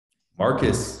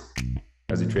Marcus,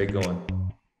 how's your trade going?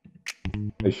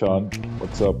 Hey Sean,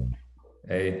 what's up?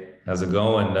 Hey, how's it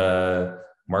going?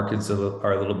 Markets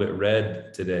are a little bit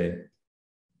red today.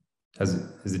 Is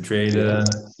the trade Yeah,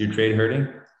 your trade hurting?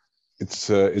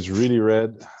 it's really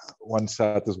red. One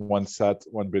sat is one sat,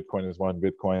 one Bitcoin is one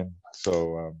Bitcoin.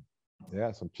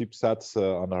 Yeah, some cheap sats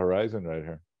on the horizon right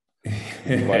here.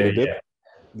 Did you buy the dip? Yeah.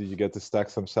 Did you get to stack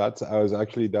some sats? I was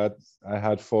actually that I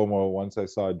had FOMO once I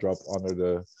saw it drop under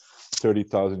the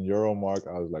 30,000 euro mark.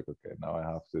 I was like, okay, now I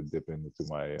have to dip into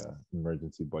my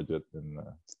emergency budget and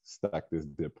stack this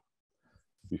dip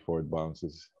before it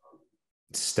bounces.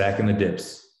 Stacking the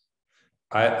dips.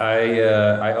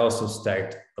 I also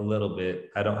stacked a little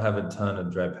bit. I don't have a ton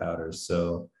of dry powder,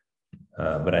 so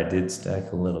but I did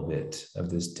stack a little bit of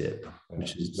this dip, Yeah,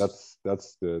 which is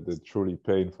that's the truly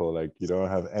painful. Like you don't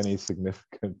have any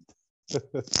significant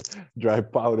dry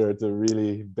powder to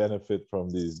really benefit from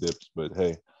these dips. But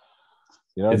hey,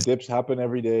 it's dips happen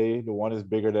every day. The one is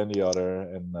bigger than the other,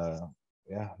 and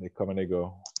yeah, they come and they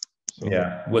go. So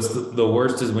yeah. What's the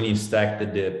worst is when you stack the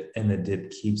dip and the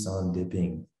dip keeps on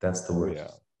dipping. That's the oh worst.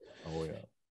 yeah, oh yeah.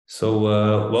 So,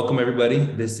 welcome everybody.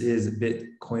 This is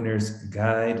Bitcoiner's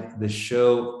Guide, the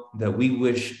show that we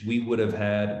wish we would have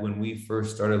had when we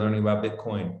first started learning about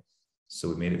Bitcoin. So,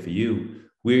 we made it for you.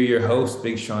 We're your hosts,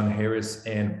 Big Sean Harris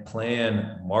and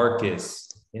Plan Marcus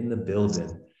in the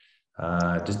building.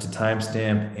 Just a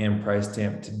timestamp and price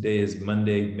stamp. Today is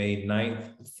Monday, May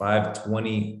 9th,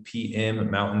 5:20 p.m.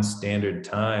 Mountain Standard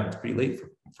Time. It's pretty late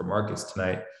for Marcus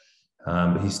tonight,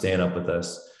 but he's staying up with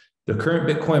us. The current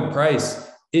Bitcoin price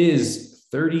is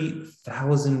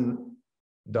 $30,000,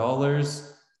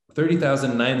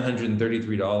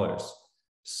 $30,933.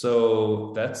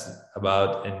 So that's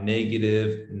about a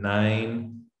negative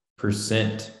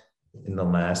 9% in the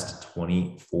last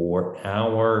 24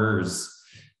 hours.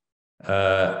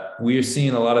 We are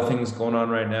seeing a lot of things going on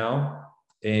right now,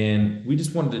 and we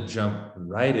just wanted to jump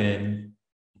right in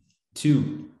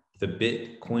to the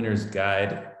Bitcoiner's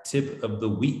Guide tip of the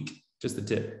week, just the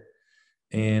tip.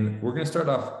 And we're going to start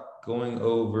off going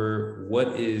over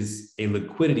what is a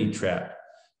liquidity trap.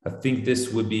 I think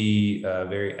this would be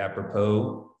very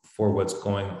apropos for what's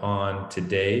going on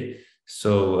today.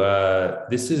 So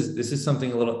this is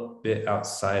something a little bit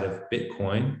outside of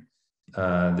Bitcoin.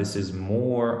 This is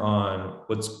more on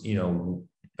what's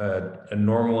a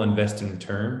normal investing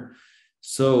term.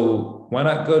 So why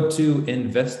not go to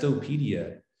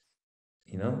Investopedia?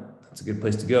 That's a good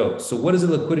place to go. So what is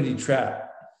a liquidity trap?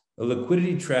 A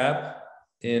liquidity trap,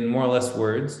 in more or less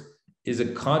words, is a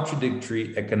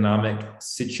contradictory economic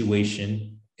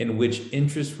situation in which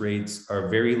interest rates are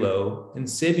very low and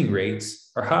saving rates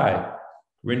are high,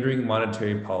 rendering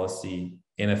monetary policy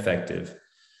ineffective.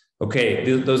 Okay,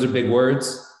 those are big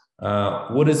words.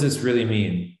 What does this really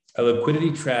mean? A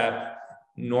liquidity trap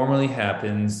normally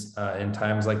happens in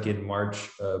times like in March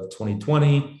of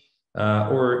 2020,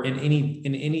 or in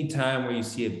any time where you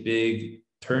see a big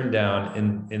turn down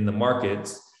in the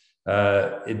markets.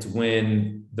 It's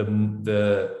when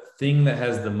the thing that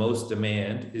has the most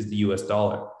demand is the US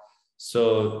dollar.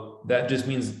 So that just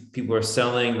means people are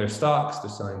selling their stocks,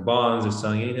 they're selling bonds, they're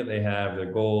selling anything that they have,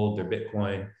 their gold, their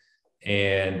Bitcoin,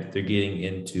 and they're getting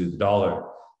into the dollar.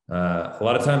 A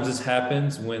lot of times this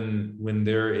happens when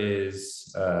there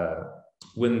is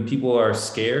when people are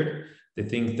scared. They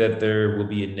think that there will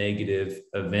be a negative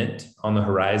event on the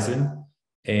horizon,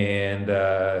 and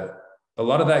a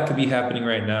lot of that could be happening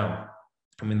right now.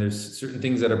 I mean, there's certain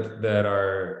things that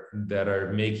are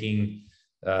making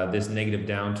this negative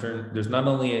downturn. There's not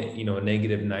only a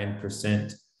negative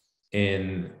 9%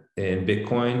 in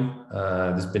Bitcoin.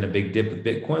 There's been a big dip with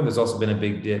Bitcoin. There's also been a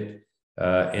big dip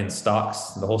in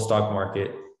stocks, the whole stock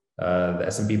market. The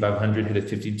S&P 500 hit a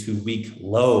 52-week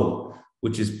low,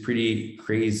 which is pretty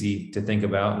crazy to think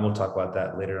about. And we'll talk about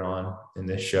that later on in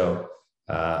this show.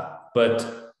 But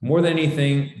more than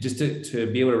anything, just to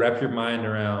be able to wrap your mind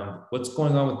around what's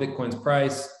going on with Bitcoin's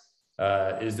price.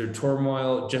 Is there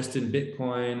turmoil just in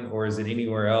Bitcoin, or is it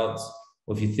anywhere else?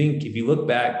 Well, if you look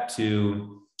back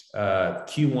to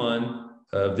Q1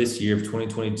 of this year of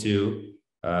 2022,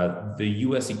 the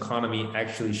US economy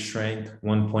actually shrank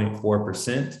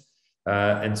 1.4%.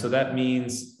 And so that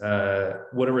means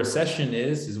what a recession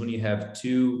is when you have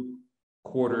two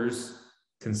quarters,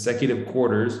 consecutive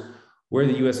quarters, where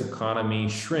the US economy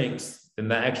shrinks, then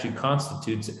that actually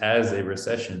constitutes as a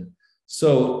recession.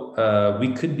 So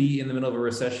we could be in the middle of a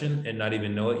recession and not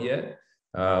even know it yet.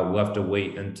 We'll have to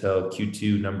wait until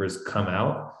Q2 numbers come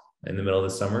out in the middle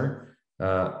of the summer.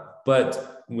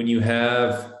 But when you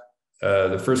have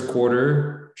the first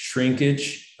quarter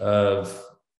shrinkage of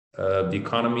the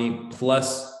economy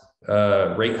plus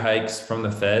rate hikes from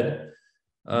the Fed,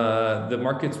 the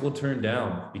markets will turn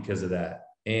down because of that.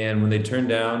 And when they turn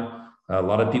down, a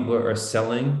lot of people are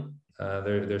selling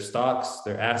their stocks,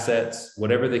 their assets,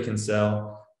 whatever they can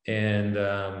sell. And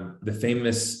the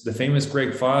famous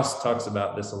Greg Foss talks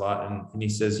about this a lot, and he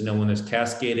says, you know, when there's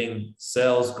cascading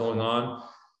sales going on,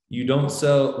 you don't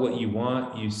sell what you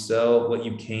want, you sell what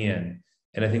you can.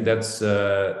 And I think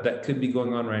that could be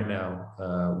going on right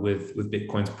now with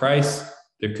Bitcoin's price.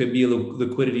 There could be a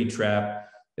liquidity trap,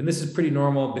 and this is pretty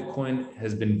normal. Bitcoin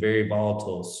has been very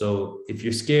volatile, so if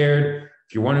you're scared,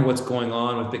 if you're wondering what's going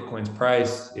on with Bitcoin's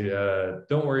price,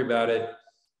 don't worry about it.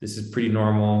 This is pretty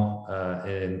normal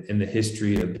in the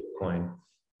history of Bitcoin.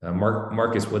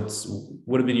 Marcus,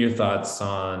 what have been your thoughts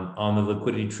on the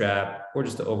liquidity trap or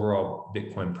just the overall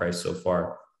Bitcoin price so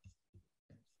far?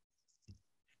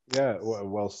 Yeah,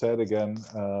 well said again.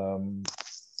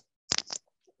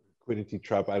 Liquidity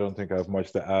trap, I don't think I have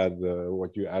much to add.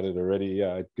 What you added already,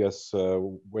 yeah, I guess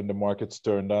when the markets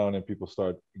turn down and people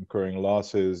start incurring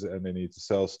losses and they need to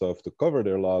sell stuff to cover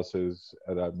their losses,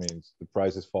 that means the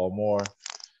prices fall more.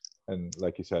 And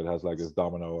like you said, it has like this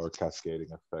domino or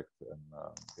cascading effect. And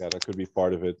yeah, that could be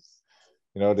part of it.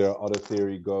 You know, the other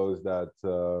theory goes that,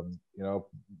 you know,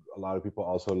 a lot of people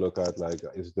also look at like,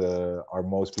 are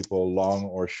most people long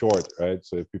or short, right?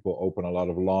 So if people open a lot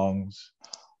of longs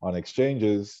on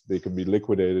exchanges, they can be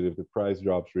liquidated if the price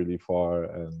drops really far,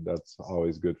 and that's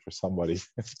always good for somebody.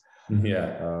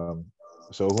 Yeah.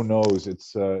 So who knows?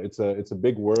 It's a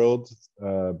big world.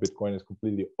 Bitcoin is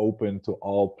completely open to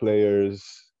all players.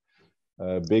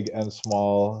 Big and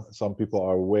small. Some people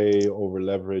are way over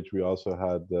leveraged. We also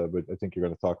had, but I think you're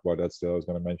going to talk about that still. I was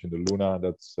going to mention the Luna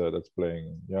that's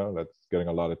playing, you know, that's getting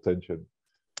a lot of attention.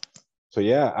 So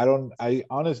yeah, I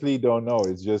honestly don't know.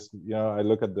 It's just, you know, I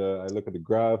look at the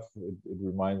graph. It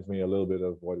reminds me a little bit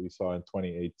of what we saw in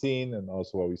 2018 and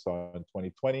also what we saw in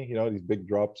 2020. You know, these big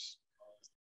drops.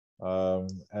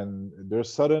 And they're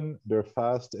sudden, they're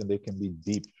fast, and they can be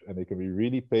deep, and they can be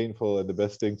really painful. And the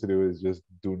best thing to do is just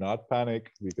do not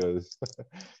panic, because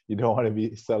you don't want to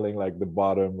be selling like the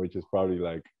bottom, which is probably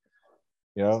like,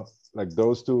 you know, like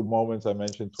those two moments I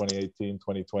mentioned, 2018,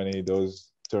 2020,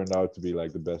 those turned out to be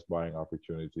like the best buying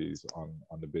opportunities on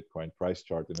the Bitcoin price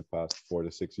chart in the past 4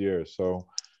 to 6 years. So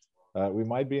we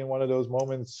might be in one of those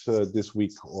moments this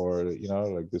week, or, you know,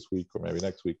 like this week, or maybe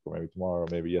next week, or maybe tomorrow, or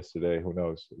maybe yesterday, who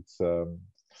knows. It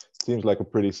seems like a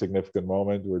pretty significant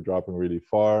moment. We're dropping really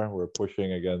far. We're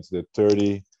pushing against the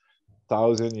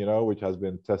 30,000, you know, which has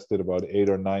been tested about 8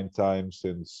 or 9 times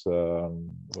since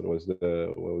what was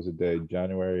the day,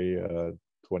 January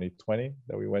 2020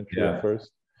 that we went through it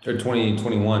first, or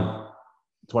 2021.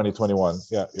 2021.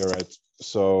 Yeah, you're right.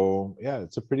 So yeah,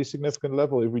 it's a pretty significant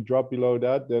level. If we drop below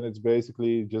that, then it's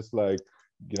basically just like,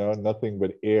 you know, nothing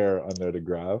but air under the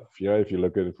graph. Yeah, if you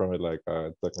look at it from it like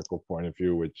a technical point of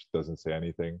view, which doesn't say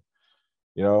anything.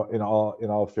 You know, in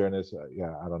all fairness,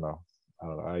 yeah, I don't know.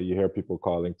 You hear people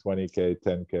calling 20K,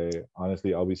 10K.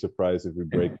 Honestly, I'll be surprised if we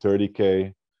break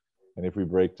 30K. And if we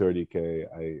break 30K,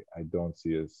 I don't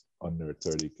see us under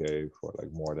 30K for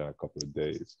like more than a couple of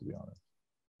days, to be honest.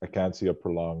 I can't see a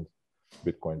prolonged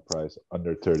Bitcoin price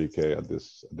under 30K at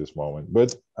this moment.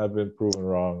 But I've been proven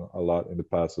wrong a lot in the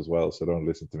past as well. So don't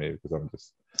listen to me, because I'm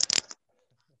just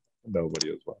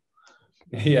nobody as well.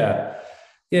 Yeah.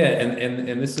 Yeah.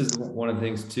 And this is one of the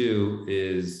things too,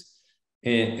 is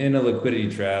in a liquidity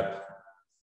trap,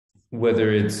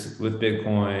 whether it's with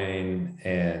Bitcoin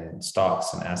and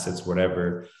stocks and assets,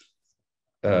 whatever,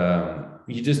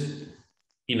 you just,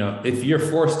 you know, if you're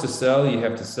forced to sell, you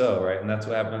have to sell, right? And that's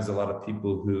what happens to a lot of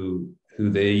people who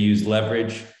they use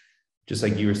leverage, just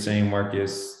like you were saying,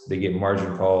 Marcus. They get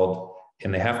margin called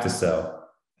and they have to sell.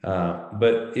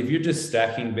 But if you're just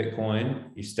stacking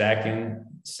Bitcoin, you're stacking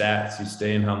sats, you're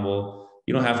staying humble,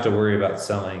 you don't have to worry about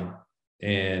selling.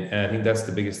 And I think that's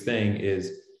the biggest thing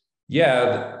is,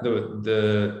 yeah,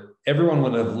 the everyone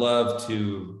would have loved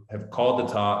to have called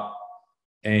the top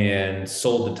and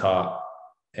sold the top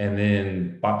and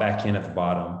then bought back in at the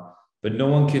bottom. But no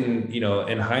one can, you know,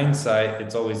 in hindsight,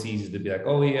 it's always easy to be like,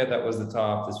 oh yeah, that was the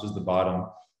top, this was the bottom.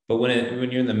 But when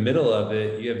you're in the middle of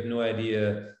it, you have no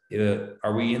idea,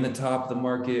 are we in the top of the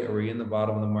market? Are we in the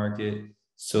bottom of the market?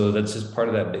 So that's just part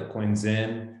of that Bitcoin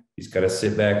Zen. You just got to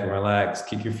sit back and relax,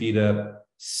 kick your feet up,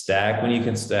 stack when you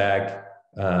can stack,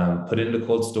 put it into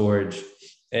cold storage.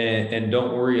 And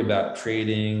don't worry about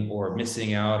trading or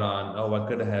missing out on, oh, I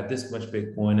could have had this much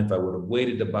Bitcoin if I would have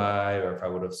waited to buy, or if I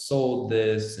would have sold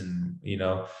this. And, you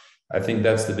know, I think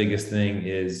that's the biggest thing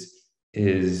is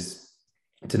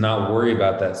to not worry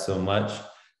about that so much,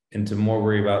 and to more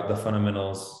worry about the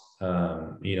fundamentals,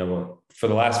 you know, for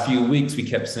the last few weeks, we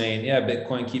kept saying, yeah,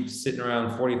 Bitcoin keeps sitting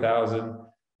around 40,000.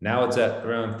 Now it's at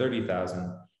around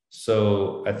 30,000.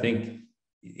 So I think,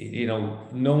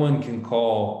 no one can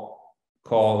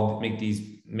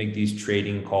make these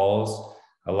trading calls.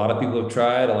 A lot of people have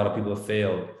tried, a lot of people have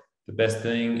failed. The best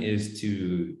thing is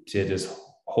to just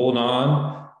hold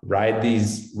on, ride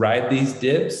these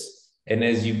dips. And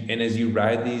as you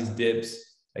ride these dips,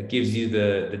 that gives you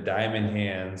the diamond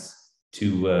hands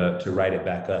to ride it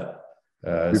back up.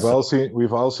 We've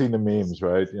all seen the memes,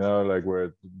 right? Like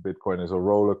where Bitcoin is a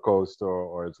roller coaster,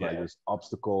 or it's like this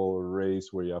obstacle race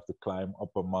where you have to climb up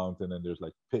a mountain, and there's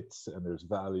like pits and there's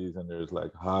valleys and there's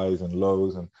like highs and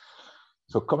lows. And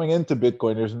so coming into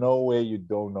Bitcoin, there's no way you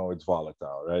don't know it's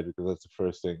volatile, right? Because that's the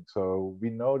first thing. So we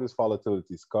know this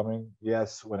volatility is coming.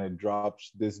 Yes, when it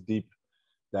drops this deep,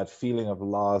 that feeling of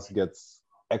loss gets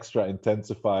extra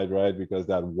intensified, right? Because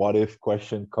that what if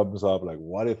question comes up, like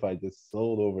what if I just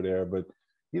sold over there, but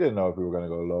you didn't know if we were going to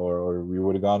go lower or we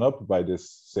would have gone up by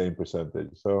this same percentage.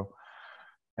 So,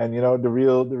 and the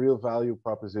real value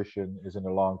proposition is in the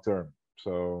long term.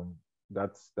 So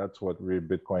that's what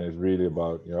Bitcoin is really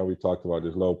about. We talked about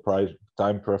this low price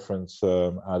time preference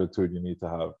attitude you need to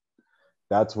have.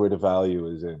 That's where the value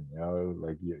is in.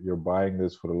 Like you're buying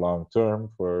this for the long term,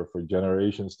 for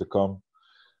generations to come.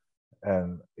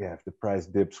 And if the price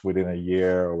dips within a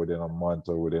year or within a month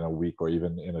or within a week or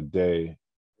even in a day,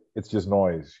 it's just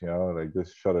noise, like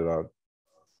just shut it out.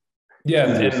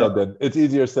 Yeah. It's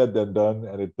easier said than done.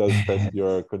 And it does test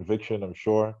your conviction, I'm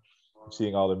sure. I'm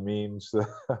seeing all the memes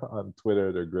on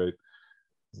Twitter. They're great.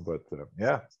 But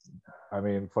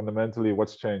fundamentally,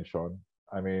 what's changed, Sean?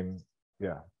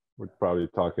 We're probably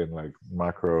talking like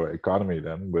macro economy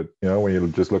then, but when you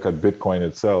just look at Bitcoin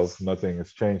itself, nothing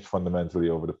has changed fundamentally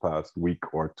over the past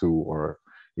week or two or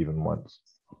even months.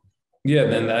 Yeah,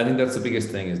 then I think that's the biggest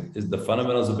thing is the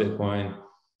fundamentals of Bitcoin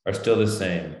are still the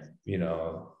same.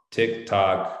 Tick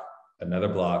tock, another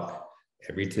block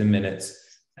every 10 minutes.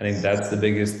 I think that's the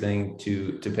biggest thing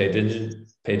to pay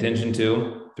attention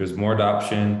to. There's more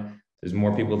adoption. There's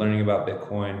more people learning about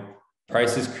Bitcoin.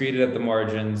 Prices created at the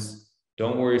margins.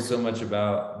 Don't worry so much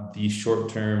about the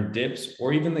short-term dips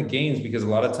or even the gains, because a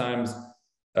lot of times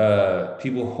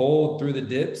people hold through the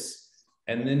dips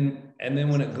and then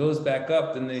when it goes back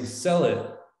up, then they sell it,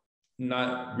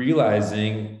 not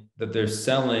realizing that they're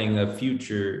selling a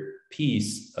future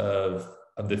piece of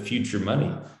the future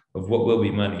money, of what will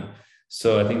be money.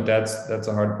 So I think that's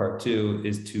a hard part too,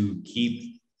 is to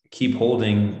keep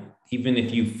holding, even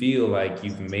if you feel like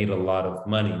you've made a lot of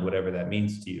money, whatever that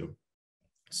means to you.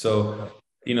 So,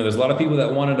 there's a lot of people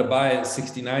that wanted to buy at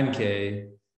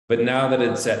 69K, but now that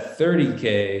it's at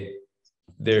 30K,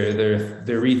 they're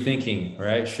rethinking,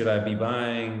 right? Should I be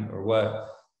buying or what?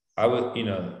 I would,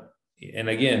 and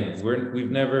again, we've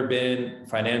never been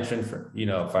financial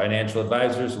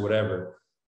advisors or whatever,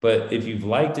 but if you've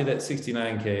liked it at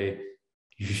 69K,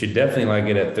 you should definitely like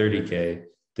it at 30K.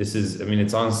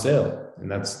 It's on sale,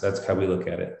 and that's how we look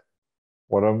at it.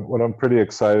 What I'm pretty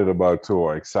excited about too,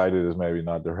 or excited is maybe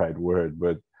not the right word,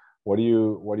 but what do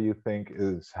you think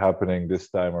is happening this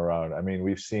time around?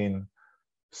 We've seen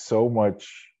so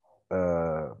much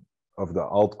of the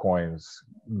altcoins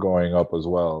going up as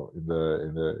well in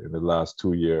the last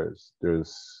 2 years.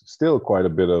 There's still quite a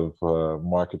bit of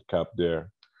market cap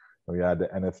there. We had the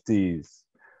NFTs,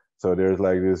 so there's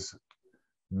like this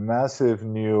massive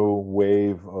new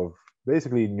wave of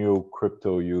basically new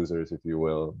crypto users, if you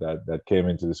will, that came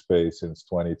into the space since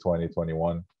 2020,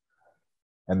 21.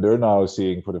 And they're now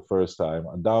seeing for the first time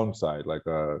a downside, like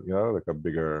a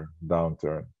bigger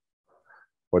downturn.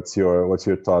 What's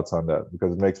your thoughts on that?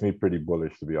 Because it makes me pretty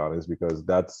bullish, to be honest, because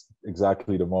that's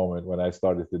exactly the moment when I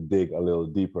started to dig a little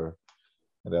deeper,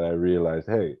 and then I realized,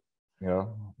 hey,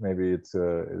 maybe it's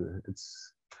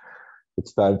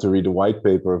time to read the white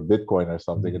paper of Bitcoin or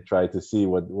something and try to see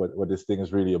what this thing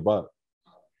is really about.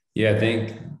 Yeah, I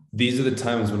think these are the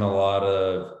times when a lot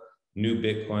of new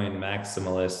Bitcoin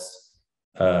maximalists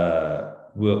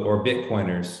or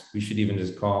Bitcoiners, we should even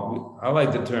just I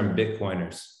like the term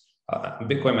Bitcoiners.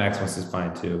 Bitcoin maximalists is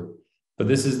fine too, but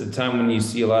this is the time when you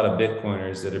see a lot of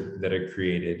Bitcoiners that are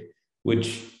created,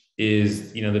 which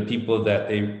is the people that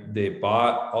they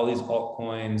bought all these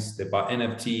altcoins, they bought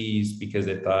NFTs because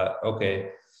they thought,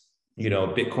 okay,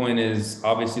 Bitcoin is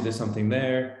obviously there's something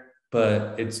there,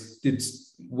 but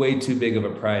it's way too big of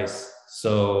a price.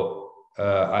 So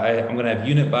I'm going to have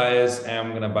unit bias, and I'm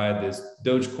going to buy this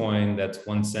Dogecoin that's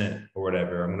 1 cent or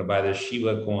whatever. I'm going to buy this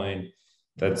Shiba coin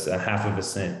that's a half of a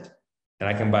cent, and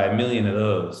I can buy 1 million of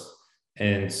those.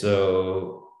 And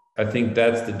so I think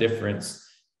that's the difference,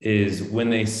 is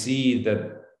when they see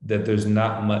that that there's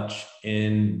not much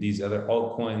in these other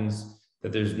altcoins,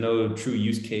 that there's no true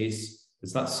use case.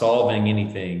 It's not solving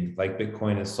anything like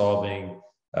Bitcoin is solving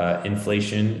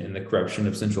inflation and the corruption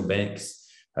of central banks.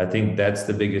 I think that's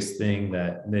the biggest thing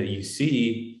that you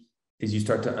see is you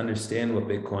start to understand what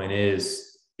Bitcoin is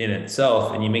in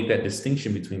itself, and you make that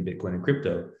distinction between Bitcoin and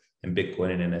crypto, and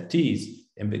Bitcoin and NFTs,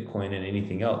 and Bitcoin and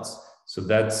anything else. So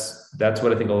that's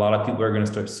what I think a lot of people are going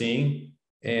to start seeing.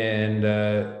 And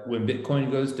when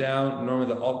Bitcoin goes down,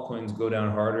 normally the altcoins go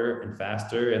down harder and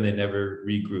faster, and they never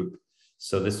regroup.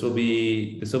 So this will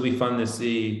be fun to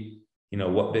see,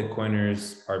 what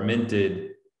Bitcoiners are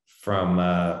minted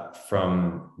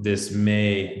from this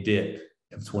May dip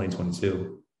of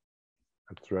 2022.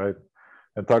 That's right.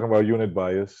 And talking about unit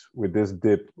bias, with this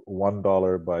dip,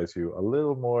 $1 buys you a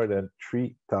little more than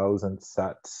 3,000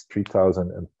 sats,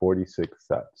 3,046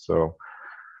 sats. So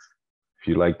if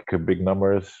you like big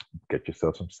numbers, get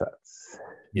yourself some sats.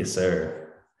 Yes, sir.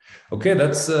 Okay,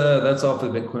 that's all for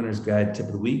the Bitcoiners Guide tip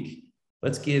of the week.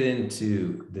 Let's get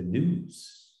into the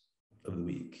news of the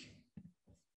week.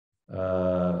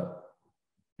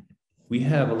 We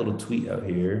have a little tweet out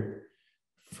here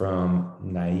from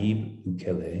Nayib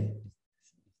Bukele.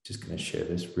 Just going to share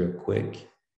this real quick.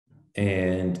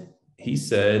 And he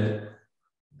said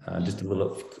just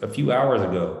a few hours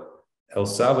ago, El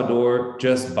Salvador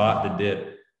just bought the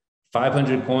dip,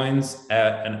 500 coins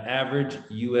at an average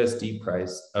USD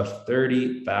price of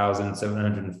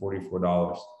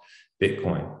 $30,744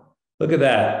 Bitcoin. Look at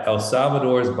that. El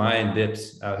Salvador is buying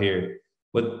dips out here.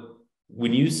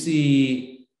 When you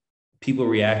see people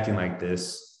reacting like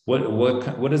this,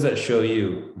 what does that show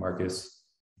you, Marcus?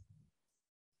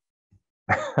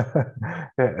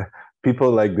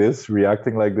 People like this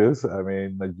reacting like this. I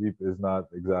mean, Nayib is not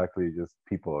exactly just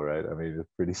people, right? I mean, it's a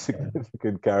pretty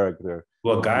significant character.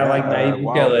 Well, a guy like Nayib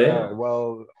wow, Bukele. yeah.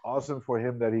 Well, awesome for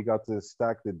him that he got to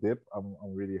stack the dip. I'm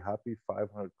really happy.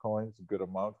 500 coins, a good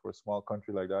amount for a small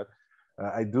country like that.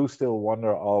 I do still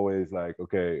wonder always, like,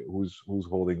 okay, who's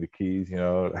holding the keys?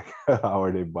 Like, how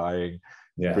are they buying?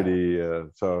 Yeah. Pretty.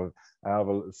 So I have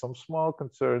some small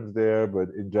concerns there, but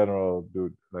in general,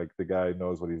 dude, like, the guy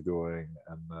knows what he's doing,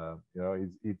 and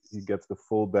he gets the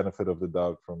full benefit of the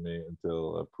doubt from me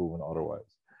until proven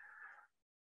otherwise.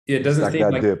 It doesn't Stack seem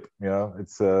that like dip.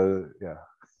 It's yeah.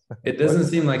 It doesn't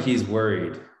seem like he's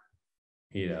worried.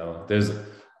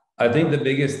 I think the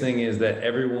biggest thing is that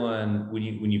everyone,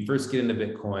 when you first get into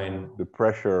Bitcoin, the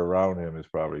pressure around him is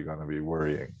probably going to be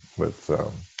worrying. But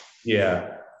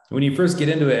yeah, when you first get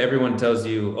into it, everyone tells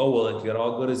you, "Oh, well, it could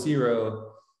all go to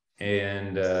zero,"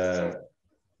 and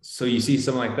so you see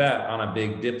something like that on a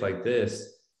big dip like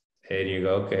this, and you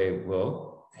go, "Okay,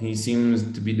 well, he seems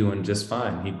to be doing just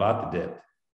fine. He bought the dip.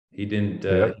 He didn't.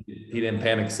 He didn't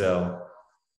panic sell."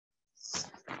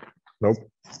 Nope.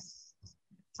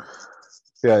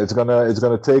 Yeah, it's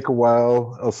gonna take a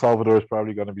while. El Salvador is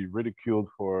probably gonna be ridiculed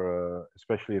for,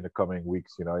 especially in the coming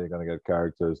weeks. You're gonna get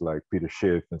characters like Peter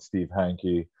Schiff and Steve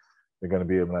Hanke. They're gonna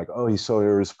be like, oh, he's so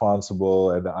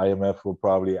irresponsible, and the IMF will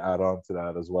probably add on to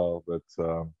that as well. But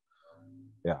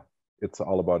yeah, it's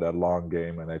all about that long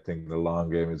game, and I think the long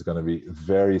game is gonna be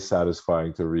very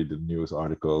satisfying to read the news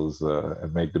articles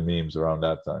and make the memes around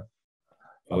that time.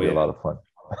 It'll be a lot of fun.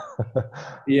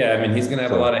 Yeah, I mean, he's gonna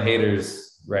have a lot of haters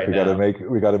right now.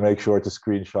 We gotta make sure to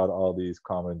screenshot all these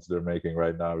comments they're making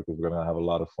right now, because we're gonna have a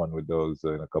lot of fun with those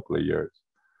in a couple of years.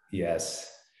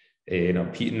 Yes,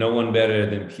 no one better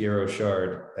than Pierre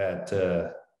Rochard at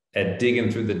digging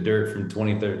through the dirt from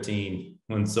 2013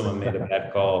 when someone made a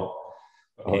bad call.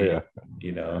 Yeah,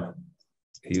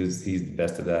 he's the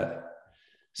best at that.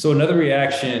 So another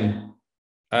reaction.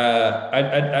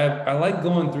 I like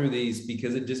going through these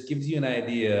because it just gives you an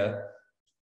idea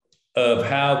of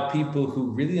how people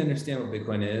who really understand what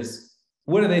Bitcoin is,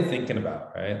 what are they thinking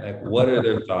about, right? Like, what are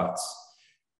their thoughts?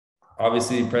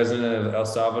 Obviously, the president of El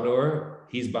Salvador,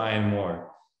 he's buying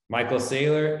more. Michael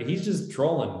Saylor, he's just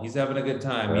trolling. He's having a good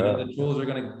time. Yeah. The trolls are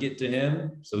going to get to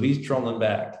him, so he's trolling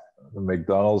back. The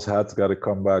McDonald's hat's got to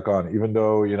come back on, even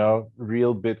though,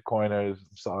 real Bitcoiners,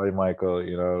 sorry, Michael,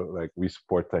 like, we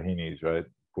support tahinis, right?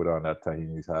 Put on that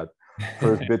tahinis hat.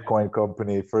 First Bitcoin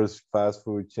company, first fast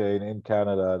food chain in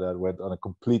Canada that went on a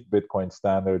complete Bitcoin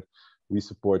standard. We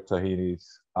support tahinis.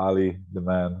 Ali, the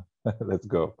man. Let's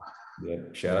go. Yeah,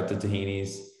 shout out to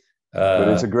tahinis. But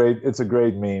it's a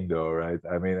great meme though, right?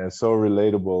 I mean, it's so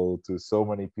relatable to so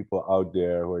many people out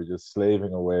there who are just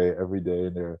slaving away every day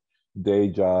in their day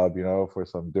job, for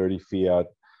some dirty fiat,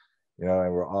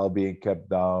 and we're all being kept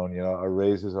down. Our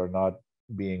wages are not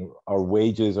being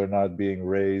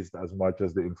raised as much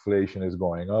as the inflation is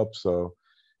going up. So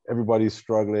everybody's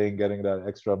struggling, getting that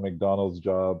extra McDonald's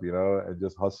job, and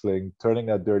just hustling, turning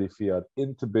that dirty fiat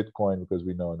into Bitcoin, because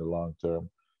we know in the long term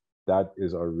that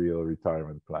is our real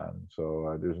retirement plan.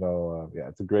 So there's no, yeah,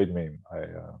 it's a great meme.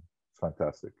 It's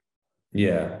fantastic.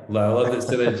 Yeah, I love that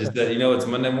Saylor just said, it's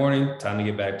Monday morning, time to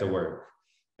get back to work.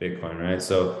 Bitcoin, right?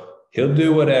 So he'll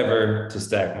do whatever to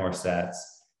stack more sats,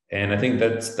 and I think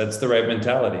that's the right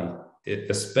mentality.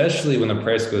 Especially when the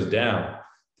price goes down.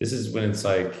 This is when it's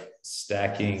like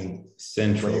stacking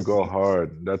central. When you go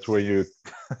hard, that's when you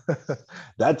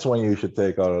that's when you should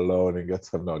take out a loan and get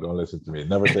some. No, don't listen to me.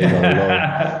 Never take out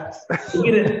a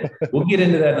loan. We'll get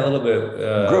into that in a little bit.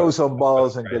 Grow some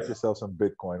balls and get yourself some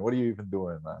Bitcoin. What are you even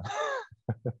doing, man?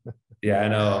 Yeah, I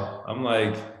know. I'm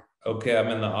like, okay, I'm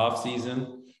in the off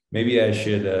season. Maybe I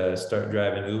should start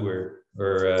driving Uber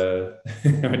or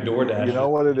DoorDash. You know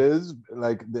what it is?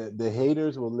 Like the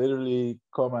haters will literally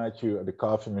come at you at the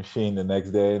coffee machine the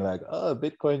next day and like, oh,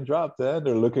 Bitcoin dropped, and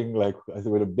they're looking like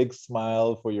with a big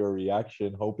smile for your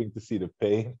reaction, hoping to see the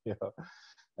pain,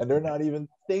 and they're not even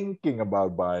thinking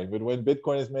about buying. But when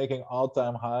Bitcoin is making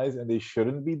all-time highs and they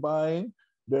shouldn't be buying,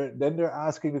 they're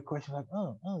asking the question like,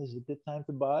 oh, is it a good time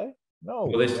to buy? No,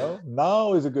 well,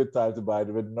 now is a good time to buy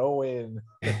it, but no way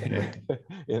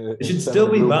you should still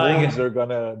be buying it. They're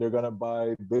gonna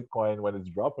buy Bitcoin when it's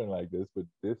dropping like this, but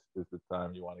this is the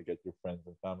time you want to get your friends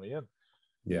and family in.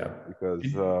 Yeah, because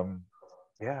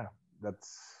yeah,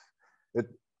 that's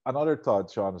it. Another thought,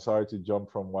 Sean. Sorry to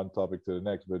jump from one topic to the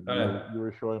next, but you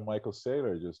were showing Michael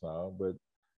Saylor just now, but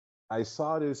I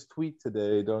saw this tweet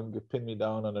today. Don't pin me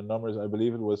down on the numbers. I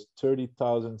believe it was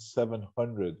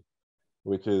 30,700.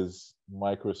 Which is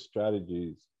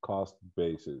MicroStrategy's cost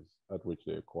basis at which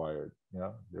they acquired,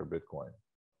 their Bitcoin.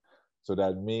 So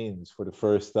that means for the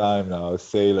first time now,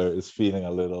 Saylor is feeling a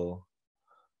little,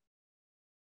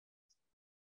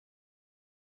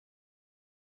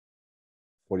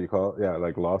 what do you call it? Yeah,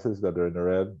 like losses that are in the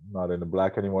red, not in the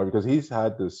black anymore, because he's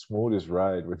had the smoothest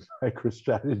ride with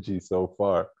MicroStrategy so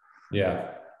far.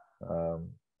 Yeah.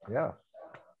 Yeah.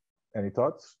 Any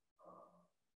thoughts?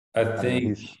 I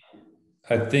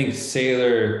think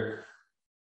Saylor,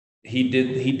 he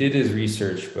did his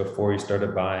research before he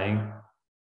started buying.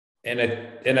 And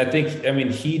I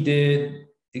think, he did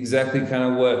exactly kind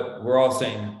of what we're all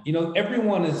saying.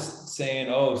 Everyone is saying,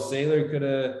 oh,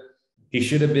 Saylor he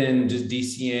should have been just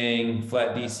DCing,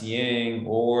 flat DCing,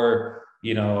 or,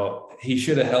 he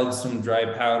should have held some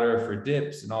dry powder for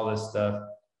dips and all this stuff.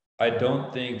 I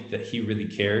don't think that he really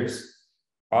cares.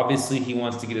 Obviously, he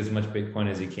wants to get as much Bitcoin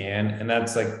as he can. And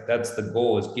that's the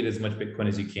goal, is get as much Bitcoin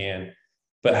as you can.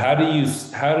 But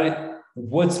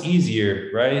what's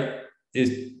easier, right? Is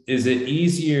it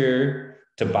easier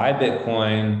to buy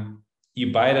Bitcoin?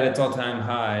 You buy it at its all-time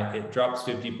high, it drops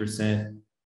 50%,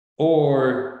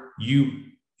 or you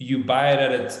buy it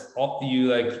at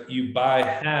you buy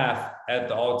half at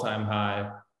the all-time high,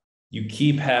 you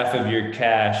keep half of your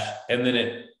cash, and then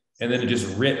it just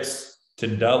rips to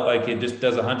double, like it just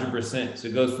does 100%. So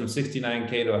it goes from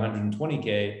 69K to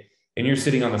 120K, and you're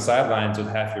sitting on the sidelines with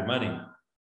half your money.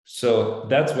 So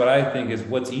that's what I think is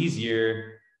what's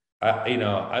easier. I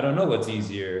don't know what's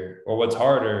easier or what's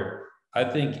harder. I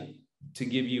think to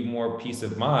give you more peace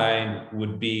of mind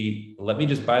would be, let me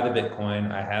just buy the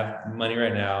Bitcoin. I have money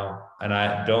right now, and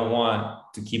I don't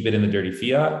want to keep it in the dirty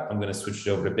fiat. I'm going to switch it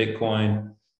over to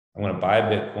Bitcoin. I want to buy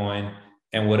Bitcoin,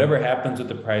 and whatever happens with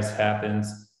the price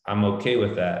happens. I'm okay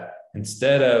with that.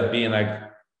 Instead of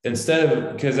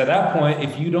because at that point,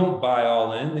 if you don't buy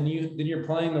all in, then you're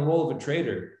playing the role of a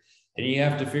trader, and you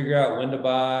have to figure out when to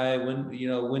buy,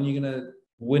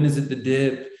 when is it the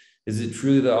dip? Is it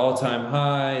truly the all-time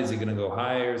high? Is it going to go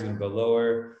higher? Is it going to go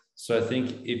lower? So I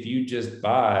think if you just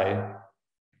buy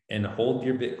and hold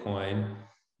your Bitcoin,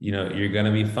 you're going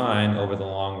to be fine over the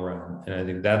long run. And I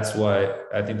think that's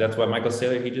why Michael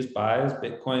Saylor, he just buys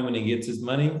Bitcoin when he gets his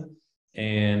money,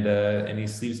 and he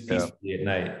sleeps peacefully at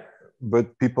night.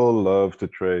 But people love to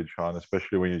trade, Sean,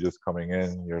 especially when you're just coming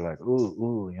in. You're like,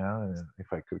 ooh, if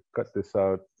I could cut this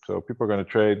out. So people are going to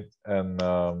trade, and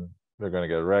they're going to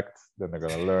get wrecked. Then they're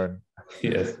going to learn.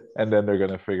 Yes. And then they're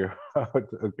going to figure out,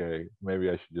 okay, maybe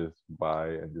I should just buy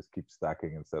and just keep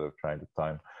stacking instead of trying to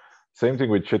time. Same thing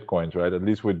with shitcoins, right? At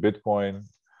least with Bitcoin,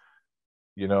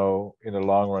 in the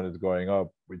long run, it's going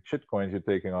up. With shitcoins, you're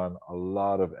taking on a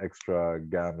lot of extra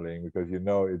gambling, because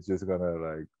it's just gonna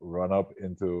like run up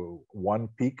into one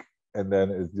peak, and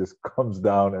then it just comes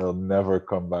down. It'll never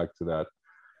come back to that.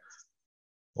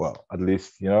 Well, at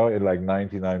least in like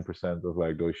 99% of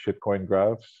like those shitcoin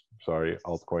graphs. Sorry,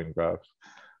 altcoin graphs.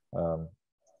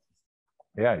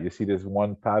 yeah, you see this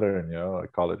one pattern, I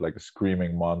call it like a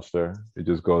screaming monster. It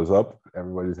just goes up,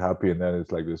 everybody's happy, and then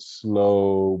it's like this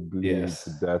slow bleed to Yes.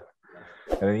 death.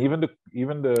 And then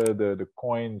even the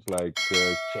coins like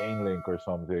Chainlink or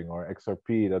something, or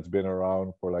XRP, that's been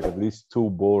around for like at least two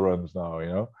bull runs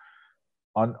now,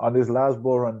 on this last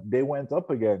bull run they went up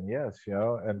again, yes,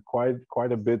 and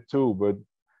quite a bit too, but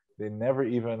they never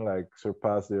even like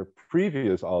surpassed their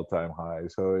previous all-time high.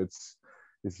 So it's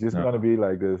just No. going to be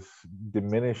like this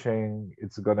diminishing.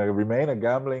 It's going to remain a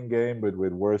gambling game, but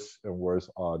with worse and worse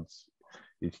odds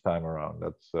each time around.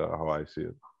 That's how I see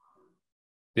it.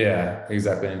 Yeah,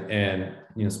 exactly. And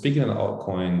speaking of the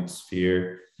altcoin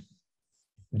sphere,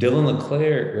 Dylan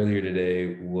LeClaire earlier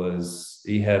today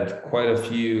he had quite a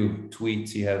few tweets.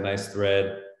 He had a nice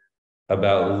thread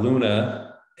about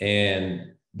Luna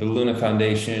and the Luna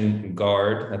Foundation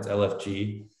Guard, that's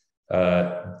LFG.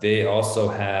 They also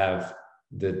have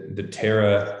the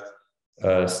Terra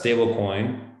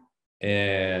stablecoin,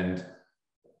 and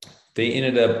they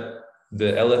ended up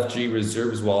the LFG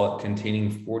reserves wallet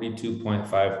containing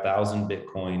 42.5 thousand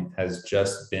Bitcoin has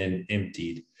just been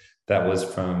emptied. That was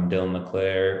from Dylan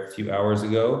LeClaire a few hours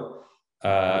ago.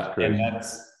 That's And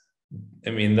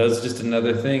crazy. that's just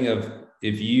another thing of,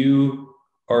 if you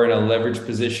are in a leveraged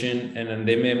position, and then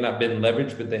they may have not been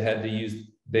leveraged, but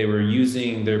they were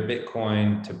using their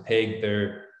Bitcoin to peg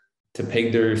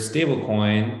their stable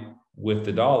coin with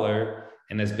the dollar.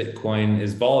 And as Bitcoin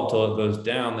is volatile, it goes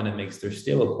down, then it makes their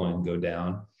stable coin go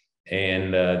down.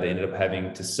 And they ended up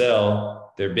having to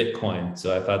sell their Bitcoin.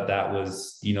 So I thought that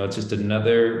was, it's just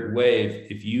another way.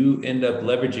 If you end up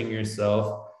leveraging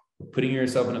yourself, putting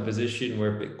yourself in a position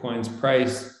where Bitcoin's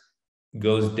price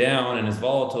goes down and is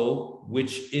volatile,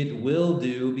 which it will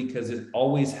do because it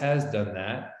always has done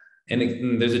that,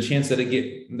 and there's a chance that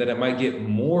it might get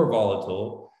more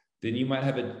volatile, then you might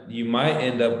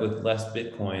end up with less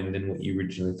Bitcoin than what you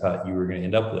originally thought you were going to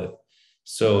end up with.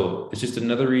 So it's just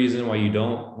another reason why you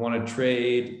don't want to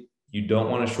trade, you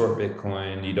don't want to short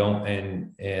Bitcoin, you don't,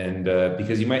 and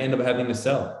because you might end up having to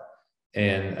sell.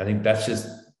 And I think that's just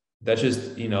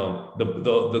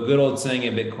the good old saying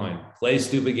in Bitcoin: play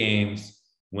stupid games,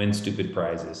 win stupid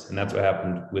prizes. And that's what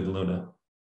happened with Luna.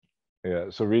 Yeah.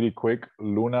 So really quick,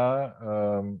 Luna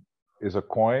is a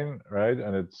coin, right?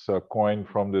 And it's a coin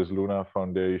from this Luna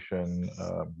Foundation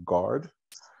guard.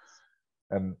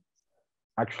 And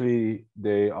actually,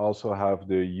 they also have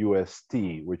the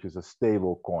UST, which is a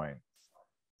stable coin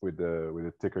with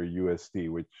the ticker UST,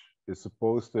 which is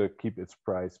supposed to keep its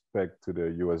price pegged to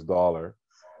the US dollar.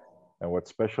 And what's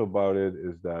special about it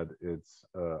is that it's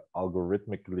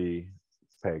algorithmically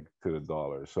pegged to the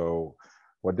dollar. So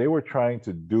what they were trying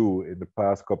to do in the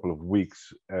past couple of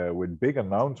weeks with big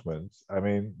announcements, I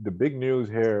mean, the big news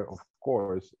here, of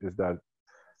course, is that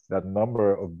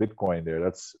number of Bitcoin there,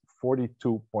 that's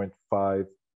 42.5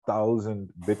 thousand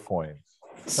Bitcoins.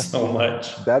 So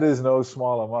much. That is no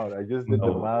small amount. I just did the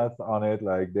No. math on it.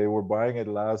 Like they were buying it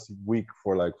last week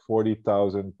for like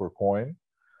 40,000 per coin.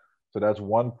 So that's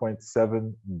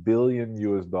 1.7 billion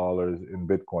US dollars in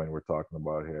Bitcoin we're talking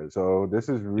about here. So this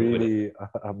is really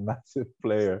a massive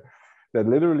player that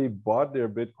literally bought their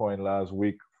Bitcoin last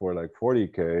week for like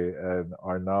 40K and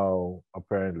are now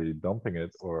apparently dumping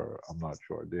it, or I'm not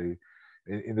sure. They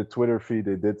in the Twitter feed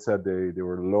they did said they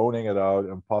were loaning it out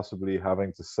and possibly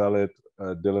having to sell it.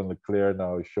 Dylan LeClaire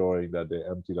now is showing that they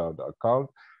emptied out the account,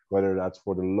 whether that's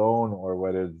for the loan or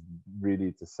whether it's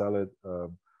really to sell it.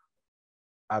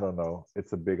 I don't know.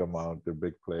 It's a big amount. They're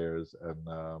big players,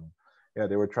 and yeah,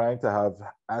 they were trying to have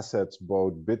assets,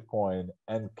 both Bitcoin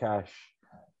and cash,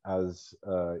 as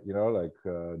like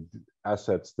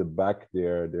assets to back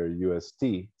their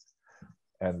UST.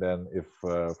 And then if,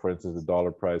 for instance, the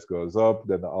dollar price goes up,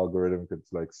 then the algorithm could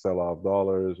like sell off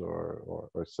dollars or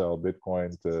sell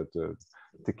Bitcoin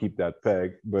to keep that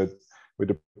peg. But with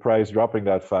the price dropping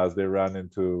that fast, they ran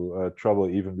into trouble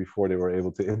even before they were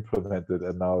able to implement it.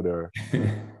 And now they're,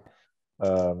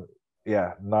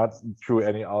 not through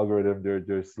any algorithm. They're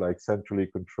just like centrally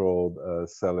controlled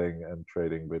selling and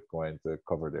trading Bitcoin to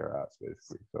cover their ass,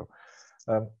 basically. So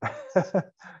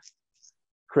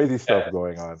crazy stuff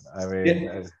going on. I mean,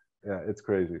 Yeah. yeah, it's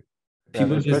crazy. And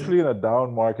People just especially in a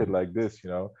down market like this,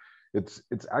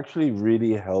 it's actually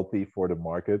really healthy for the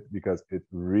market because it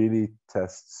really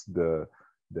tests the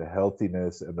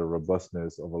healthiness and the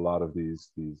robustness of a lot of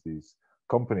these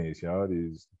companies,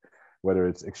 these, whether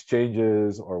it's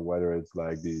exchanges or whether it's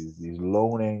like these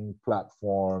loaning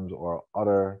platforms or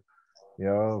other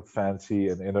fancy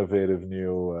and innovative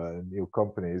new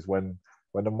companies.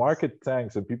 When the market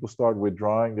tanks and people start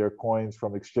withdrawing their coins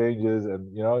from exchanges,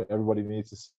 and everybody needs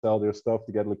to sell their stuff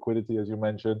to get liquidity, as you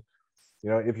mentioned,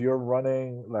 if you're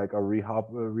running like a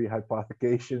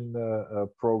rehypothecation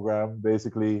program,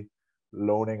 basically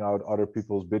loaning out other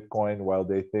people's Bitcoin while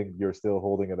they think you're still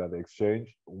holding it at the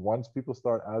exchange, once people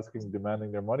start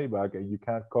demanding their money back, and you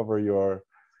can't cover your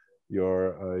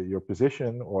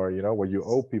position, or what you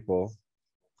owe people,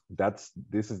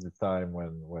 this is the time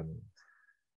when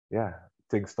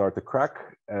things start to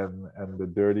crack, and the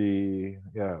dirty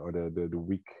or the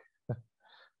weak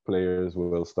players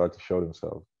will start to show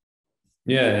themselves.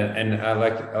 Yeah, and I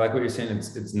like what you're saying.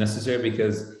 It's necessary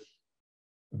because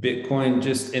Bitcoin,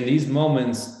 just in these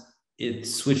moments, it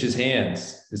switches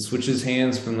hands. It switches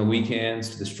hands from the weak hands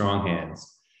to the strong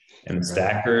hands. And the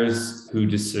stackers who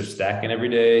just are stacking every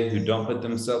day, who don't put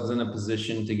themselves in a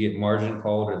position to get margin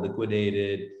called or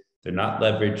liquidated, they're not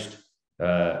leveraged.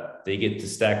 They get to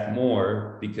stack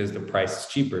more because the price is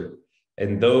cheaper.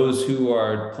 And those who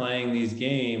are playing these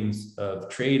games of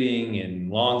trading and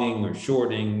longing or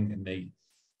shorting, and they,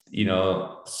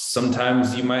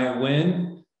 sometimes you might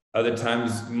win, other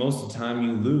times, most of the time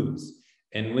you lose.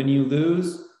 And when you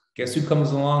lose, guess who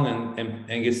comes along and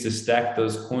gets to stack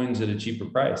those coins at a cheaper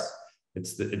price?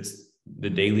 It's the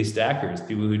daily stackers,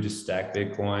 people who just stack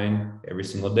Bitcoin every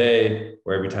single day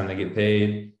or every time they get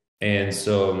paid. And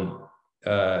so,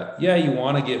 you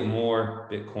want to get more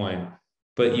Bitcoin,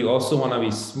 but you also want to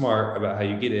be smart about how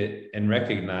you get it and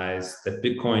recognize that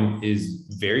Bitcoin is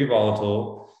very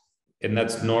volatile, and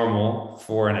that's normal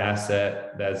for an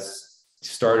asset that's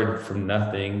started from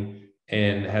nothing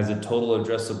and has a total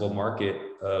addressable market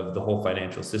of the whole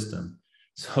financial system.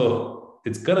 So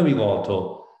it's going to be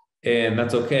volatile, and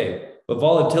that's okay. But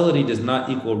volatility does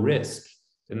not equal risk.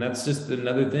 And that's just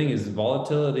another thing, is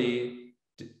volatility.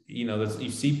 You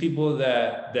see people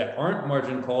that aren't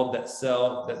margin called, that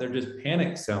sell, that they're just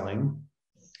panic selling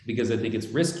because they think it's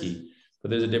risky.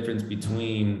 But there's a difference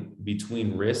between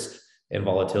risk and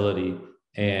volatility,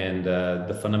 and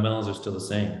the fundamentals are still the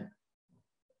same.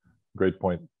 Great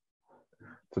point.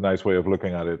 It's a nice way of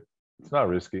looking at it. It's not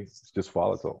risky. It's just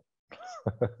volatile.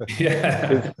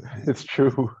 Yeah, it's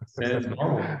true. And it's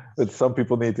normal. But some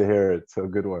people need to hear it. So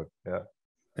good one. Yeah.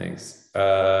 Thanks.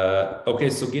 Okay,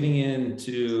 so getting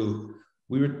into,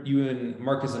 you and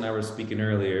Marcus and I were speaking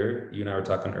earlier. You and I were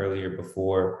talking earlier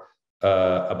before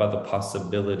about the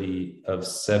possibility of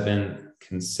 7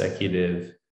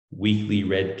 consecutive weekly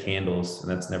red candles,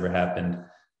 and that's never happened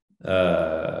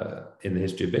in the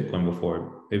history of Bitcoin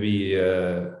before. Maybe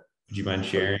would you mind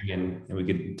sharing, and we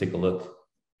could take a look?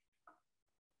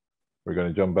 We're going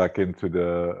to jump back into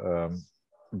the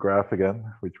graph again,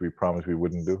 which we promised we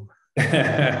wouldn't do.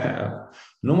 No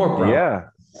more problem. Yeah,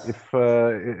 if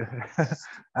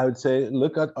I would say,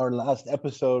 look at our last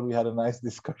episode. We had a nice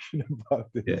discussion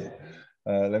about this. Yeah.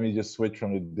 Let me just switch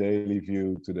from the daily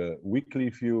view to the weekly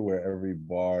view, where every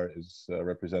bar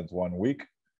represents 1 week.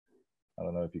 I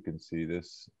don't know if you can see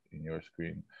this in your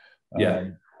screen.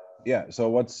 So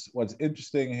what's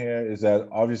interesting here is that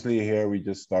obviously here we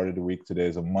just started the week. Today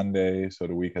is a Monday, so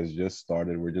the week has just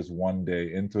started. We're just 1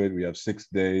 day into it. We have 6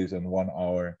 days and 1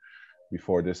 hour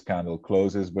before this candle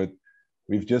closes, but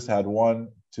we've just had 1,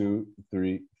 2,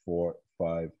 3, 4,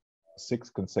 5, 6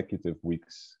 consecutive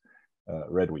weeks,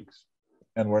 red weeks.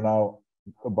 And we're now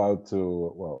about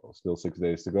to, still 6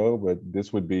 days to go, but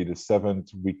this would be the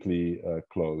 7th weekly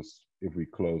close. If we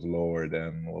close lower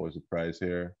than, what was the price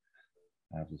here?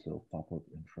 I have this little pop-up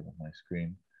in front of my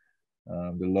screen.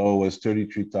 The low was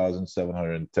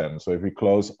 33,710. So if we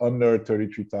close under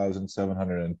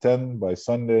 33,710 by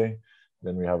Sunday,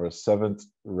 then we have our 7th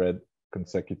red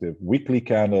consecutive weekly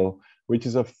candle, which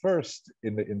is a first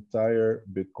in the entire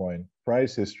Bitcoin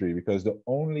price history, because the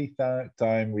only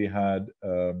time we had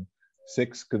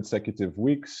 6 consecutive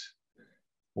weeks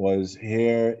was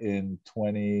here in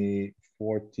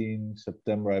 2014,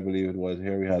 September, I believe it was.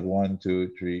 Here we had 1,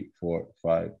 2, 3, 4,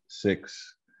 5,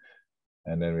 6.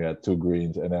 And then we had 2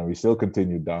 greens, and then we still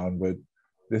continued down, but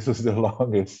this was the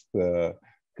longest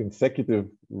consecutive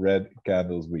red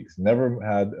candles weeks. Never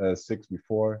had 6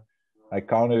 before. I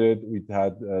counted it. We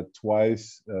had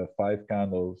twice 5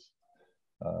 candles.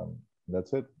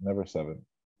 That's it. Never 7.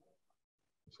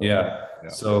 So, yeah.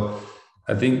 So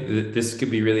I think this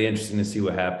could be really interesting to see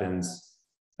what happens.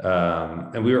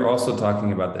 And we were also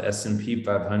talking about the S&P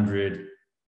 500.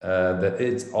 That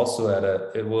it's also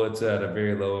it's at a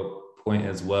very low point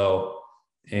as well.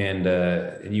 And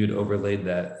you had overlaid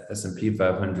that S&P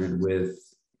 500 with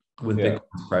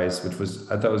Bitcoin's price, which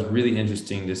I thought was really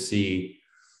interesting to see,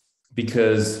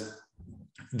 because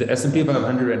the S&P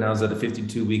 500 right now is at a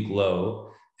 52-week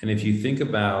low. And if you think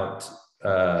about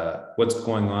what's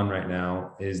going on right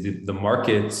now, is the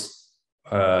markets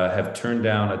have turned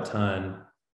down a ton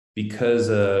because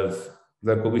of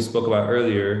like what we spoke about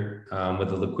earlier with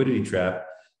the liquidity trap,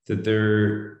 that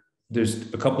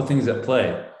there's a couple things at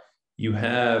play. You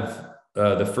have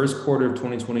the first quarter of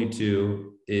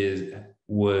 2022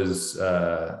 was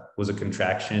a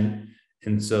contraction,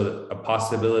 and so a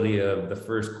possibility of the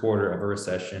first quarter of a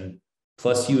recession.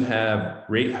 Plus, you have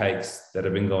rate hikes that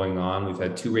have been going on. We've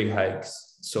had 2 rate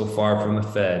hikes so far from the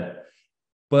Fed,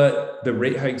 but the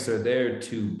rate hikes are there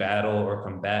to battle or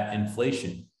combat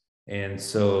inflation. And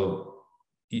so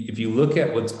if you look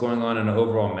at what's going on in an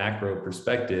overall macro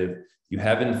perspective, you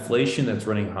have inflation that's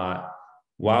running hot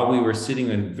while we were sitting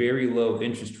in very low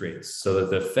interest rates. So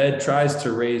that the Fed tries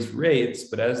to raise rates,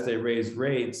 but as they raise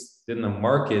rates, then the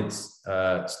markets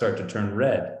start to turn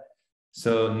red.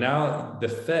 So now the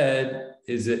Fed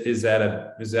is at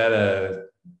a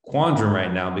quandrum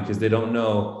right now because they don't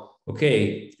know,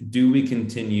 okay, do we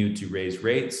continue to raise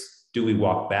rates? Do we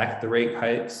walk back the rate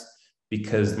hikes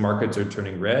because markets are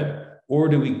turning red? Or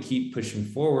do we keep pushing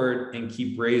forward and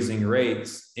keep raising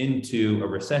rates into a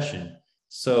recession?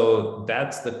 So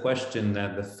that's the question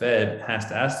that the Fed has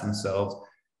to ask themselves.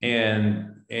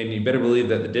 And you better believe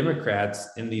that the Democrats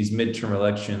in these midterm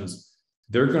elections,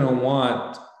 they're going to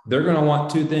want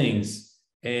 2 things,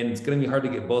 and it's going to be hard to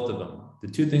get both of them. The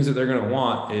 2 things that they're going to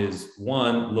want is,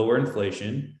 one, lower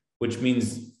inflation, which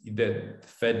means that the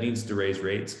Fed needs to raise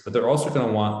rates, but they're also going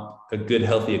to want a good,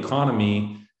 healthy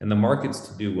economy and the markets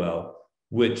to do well,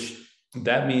 which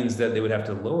that means that they would have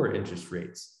to lower interest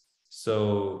rates.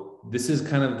 So this is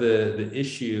kind of the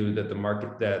issue that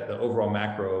the overall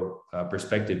macro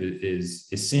perspective is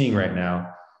seeing right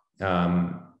now.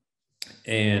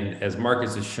 And as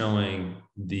markets is showing,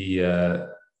 the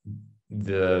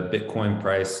Bitcoin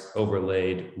price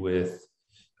overlaid with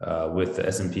the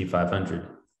S&P 500.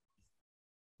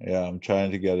 Yeah, I'm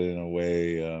trying to get it in a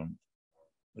way.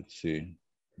 Let's see.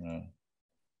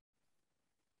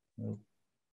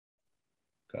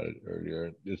 Got it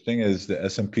earlier. The thing is, the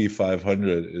S&P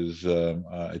 500 is,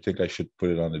 I think I should put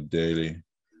it on the daily.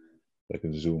 I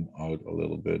can zoom out a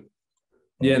little bit.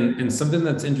 Yeah, and something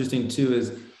that's interesting too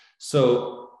is,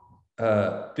 so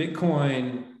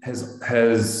Bitcoin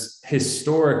has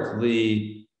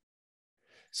historically,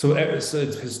 so it's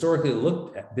historically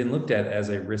been looked at as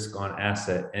a risk on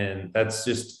asset, and that's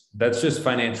just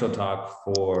financial talk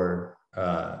for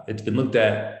it's been looked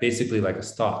at basically like a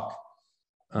stock.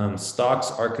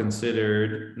 Stocks are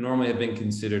normally have been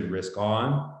considered risk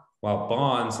on, while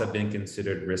bonds have been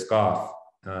considered risk off.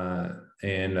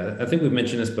 And I think we've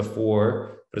mentioned this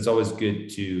before, but it's always good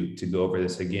to go over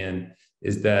this again,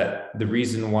 is that the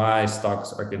reason why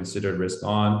stocks are considered risk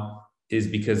on is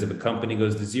because if a company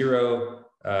goes to zero,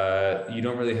 you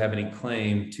don't really have any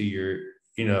claim to you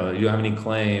don't have any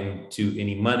claim to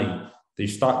any money. Your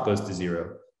stock goes to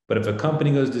zero. But if a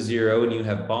company goes to zero and you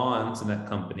have bonds in that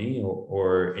company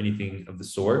or anything of the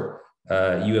sort,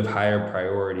 you have higher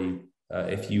priority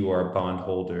if you are a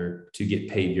bondholder to get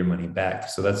paid your money back.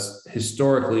 So that's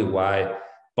historically why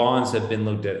bonds have been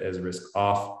looked at as risk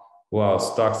off, while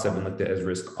stocks have been looked at as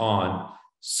risk on.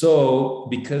 So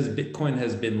because Bitcoin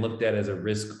has been looked at as a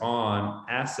risk on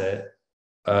asset,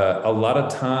 a lot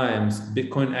of times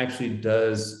Bitcoin actually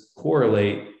does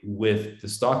correlate with the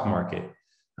stock market.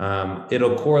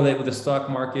 It'll correlate with the stock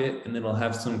market, and then it'll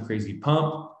have some crazy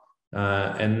pump,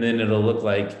 and then it'll look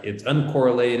like it's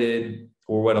uncorrelated,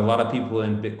 or what a lot of people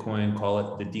in Bitcoin call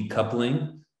it the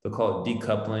decoupling. They'll call it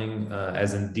decoupling,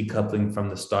 as in decoupling from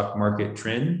the stock market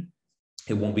trend.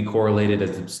 It won't be correlated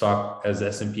as the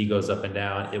S&P goes up and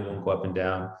down. It won't go up and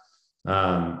down.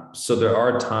 So there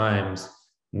are times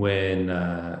when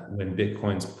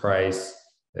Bitcoin's price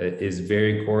is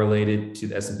very correlated to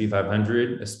the S&P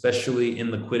 500, especially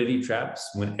in liquidity traps.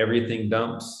 When everything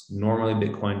dumps, normally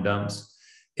Bitcoin dumps.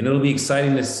 And it'll be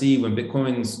exciting to see when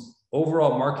Bitcoin's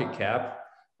overall market cap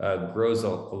grows a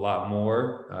lot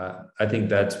more. I think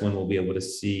that's when we'll be able to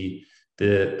see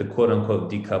the quote unquote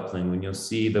decoupling, when you'll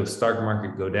see the stock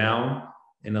market go down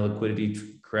in a liquidity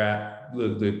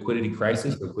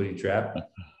crisis, liquidity trap.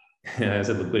 I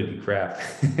said liquidity crap.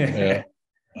 Yeah,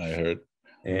 I heard.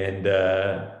 And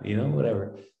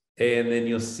whatever. And then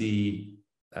you'll see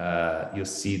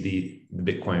the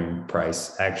Bitcoin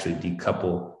price actually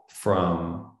decouple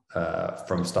from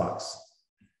stocks.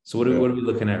 So what are we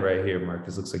looking at right here,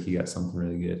 Marcus? Looks like you got something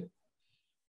really good.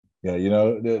 Yeah,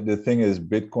 the thing is,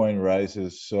 Bitcoin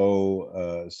rises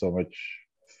so much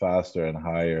faster and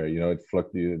higher. It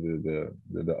fluctuates.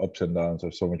 The ups and downs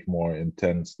are so much more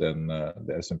intense than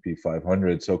the S&P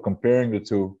 500. So comparing the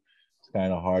two, it's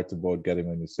kind of hard to both get them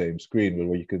on the same screen. But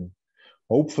what you can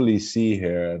hopefully see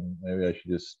here, and maybe I should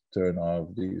just turn off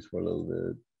these for a little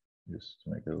bit, just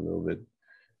to make it a little bit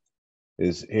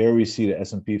is here we see the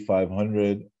S&P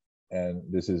 500, and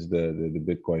this is the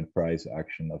Bitcoin price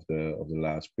action of the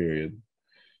last period.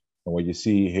 And what you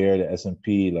see here, the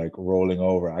S&P like rolling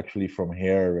over, actually from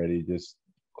here already just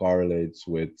correlates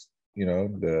with, you know,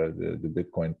 the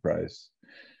Bitcoin price.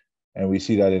 And we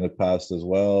see that in the past as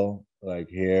well, like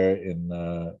here in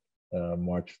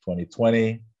March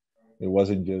 2020. It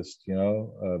wasn't just, you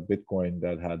know, Bitcoin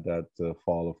that had that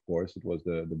fall, of course. It was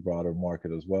the broader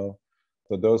market as well.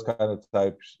 So those kind of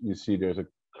types, you see there's a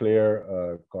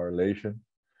clear correlation.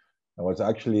 And what's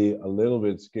actually a little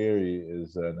bit scary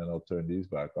is, and then I'll turn these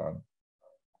back on,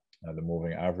 the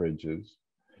moving averages.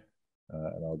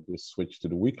 And I'll just switch to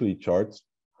the weekly charts,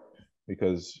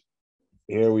 because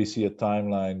here we see a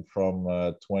timeline from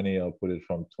I'll put it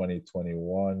from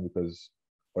 2021, because,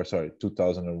 or sorry,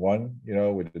 2001, you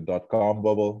know, with the dot-com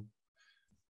bubble.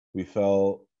 We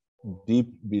fell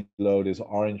deep below this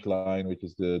orange line, which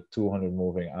is the 200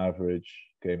 moving average,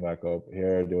 came back up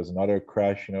here. There was another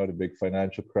crash, you know, the big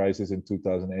financial crisis in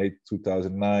 2008,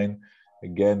 2009.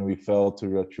 Again, we fell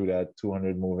through that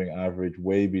 200 moving average,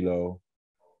 way below.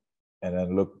 And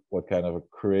then look what kind of a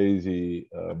crazy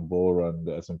bull run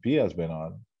the S&P has been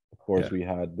on. Of course, we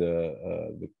had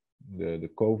the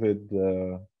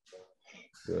COVID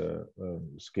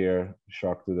scare,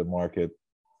 shock to the market.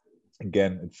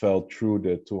 Again, it fell through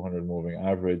the 200 moving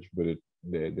average, but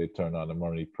they turned on the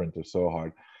money printer so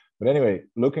hard. But anyway,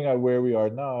 looking at where we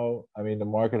are now, I mean, the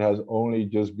market has only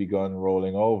just begun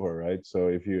rolling over, right? So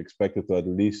if you expect it to at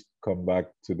least come back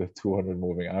to the 200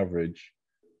 moving average,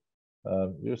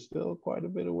 there's still quite a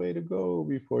bit of way to go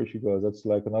before she goes. That's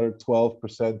like another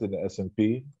 12% in the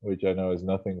S&P, which I know is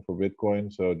nothing for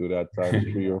Bitcoin. So do that times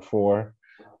 3 or 4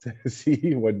 to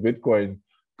see what Bitcoin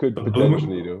could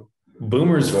potentially do.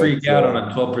 Boomers freak out on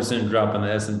a 12% drop on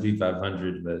the S&P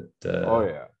 500, but oh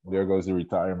yeah, there goes the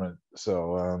retirement.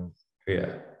 So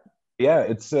yeah,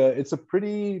 it's a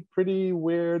pretty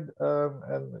weird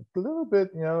and a little bit,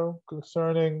 you know,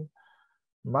 concerning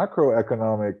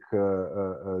macroeconomic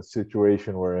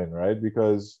situation we're in, right?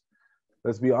 Because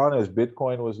let's be honest,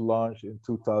 Bitcoin was launched in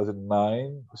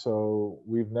 2009, so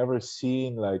we've never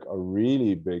seen like a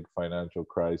really big financial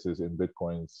crisis in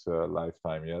Bitcoin's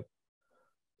lifetime yet.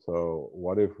 So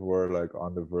what if we're like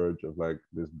on the verge of like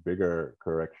this bigger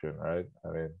correction, right? I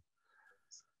mean,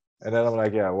 and then I'm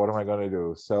like, yeah, what am I gonna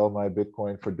do? Sell my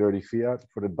Bitcoin for dirty fiat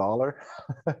for the dollar?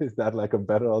 Is that like a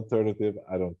better alternative?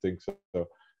 I don't think so. Do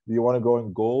you want to go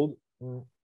in gold?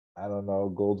 I don't know.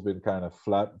 Gold's been kind of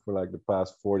flat for like the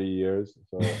past 40 years.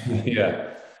 So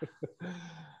yeah,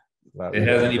 it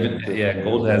hasn't even,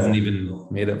 gold hasn't even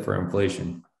made up for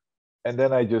inflation. And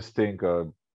then I just think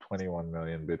 21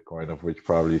 million Bitcoin, of which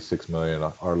probably 6 million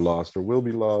are lost or will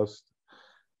be lost.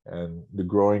 And the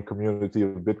growing community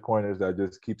of Bitcoiners that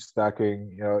just keep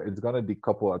stacking, you know, it's going to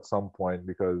decouple at some point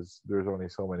because there's only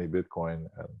so many Bitcoin.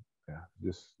 And yeah,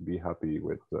 just be happy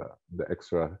with the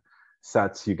extra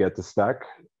sats you get to stack,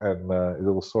 and it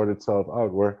will sort itself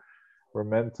out. We're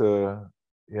meant to,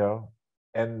 you know,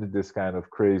 end this kind of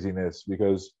craziness,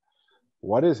 because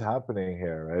what is happening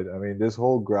here, right? I mean, this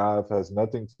whole graph has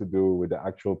nothing to do with the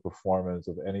actual performance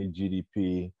of any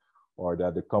GDP, or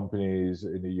that the companies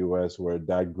in the US were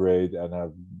that great and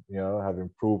have, you know, have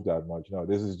improved that much. No,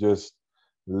 this is just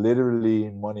literally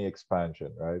money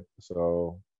expansion, right?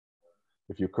 So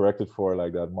if you correct it for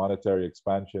like that monetary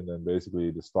expansion, then basically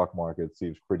the stock market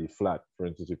seems pretty flat. For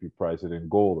instance, if you price it in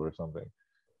gold or something,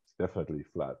 it's definitely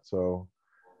flat. So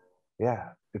yeah,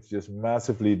 it's just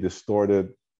massively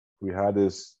distorted. We had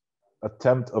this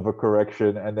attempt of a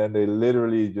correction, and then they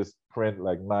literally just print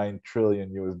like 9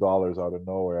 trillion US dollars out of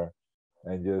nowhere,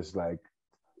 and just like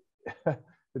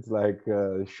it's like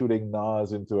shooting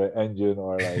NAS into an engine,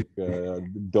 or like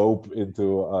dope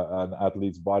into an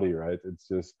athlete's body, right? It's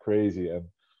just crazy. And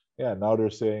yeah, now they're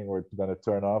saying we're going to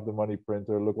turn off the money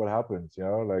printer. Look what happens, you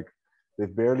know, like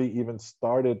they've barely even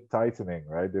started tightening,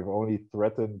 right? They've only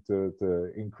threatened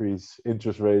to increase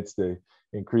interest rates. They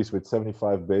increase with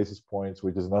 75 basis points,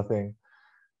 which is nothing.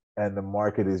 And the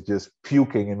market is just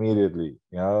puking immediately,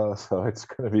 you know? So it's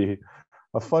going to be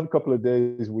a fun couple of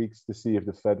days, weeks, to see if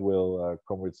the Fed will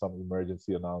come with some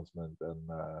emergency announcement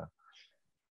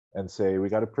and say, we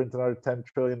got to print another $10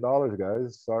 trillion,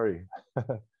 guys. Sorry.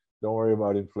 Don't worry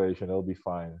about inflation. It'll be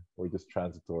fine. We're just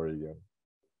transitory again.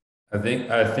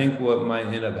 I think what might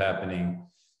end up happening,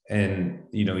 and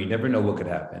you know, you never know what could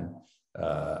happen,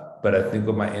 but I think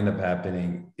what might end up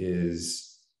happening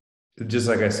is just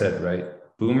like I said, right?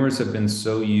 Boomers have been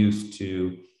so used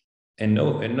to, and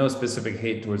no specific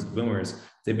hate towards boomers,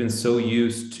 they've been so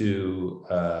used to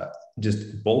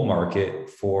just bull market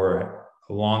for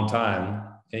a long time,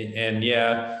 and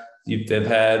yeah, they've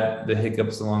had the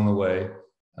hiccups along the way.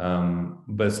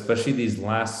 But especially these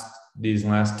last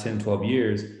 10, 12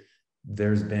 years,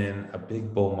 there's been a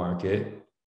big bull market,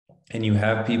 and you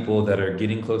have people that are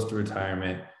getting close to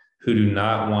retirement who do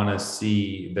not want to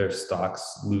see their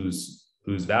stocks lose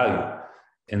value.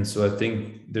 And so I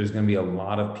think there's going to be a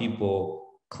lot of people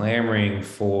clamoring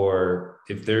for,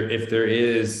 if there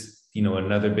is,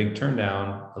 another big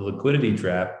turndown, a liquidity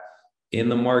trap in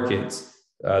the markets,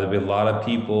 there'll be a lot of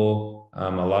people, a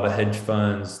lot of hedge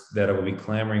funds that will be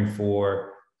clamoring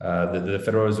for the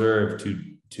Federal Reserve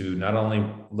to not only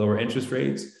lower interest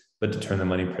rates, but to turn the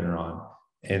money printer on.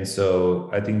 And so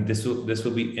I think this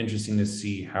will be interesting to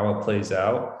see how it plays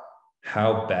out.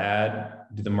 How bad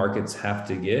do the markets have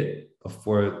to get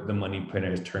before the money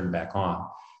printer is turned back on?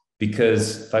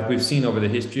 Because like we've seen over the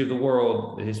history of the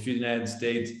world, the history of the United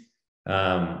States,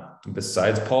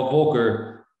 besides Paul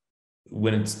Volcker,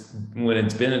 when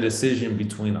it's been a decision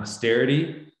between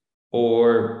austerity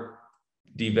or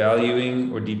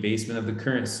devaluing or debasement of the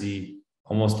currency,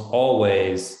 almost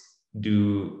always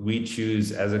do we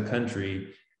choose as a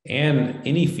country, and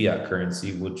any fiat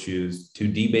currency will choose to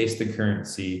debase the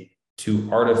currency to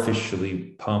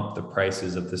artificially pump the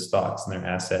prices of the stocks and their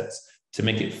assets to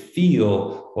make it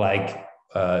feel like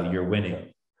you're winning.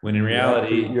 When in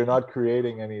reality, you're not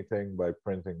creating anything by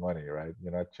printing money, right?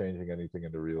 You're not changing anything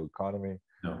in the real economy.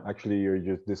 No. Actually, you're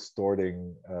just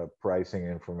distorting pricing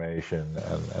information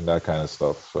and that kind of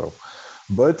stuff. So,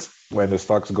 but when the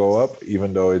stocks go up,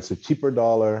 even though it's a cheaper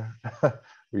dollar,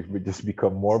 we've just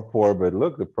become more poor. But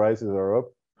look, the prices are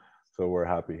up, so we're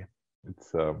happy.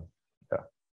 It's yeah.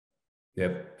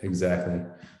 Yep, exactly.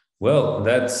 Well,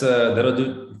 that'll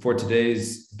do it for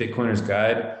today's Bitcoiners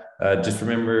Guide. Just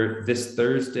remember, this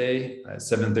Thursday at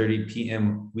 7:30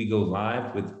 p.m. we go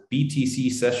live with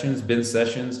BTC Sessions, Ben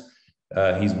Sessions.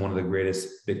 He's one of the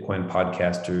greatest Bitcoin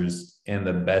podcasters and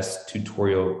the best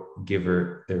tutorial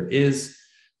giver there is.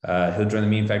 He'll join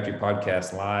the Meme Factory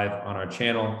podcast live on our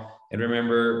channel. And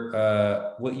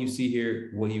remember, what you see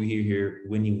here, what you hear here,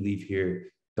 when you leave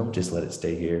here, don't just let it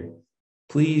stay here.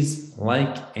 Please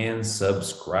like and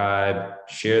subscribe.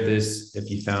 Share this if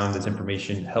you found this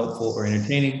information helpful or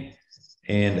entertaining.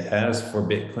 And as for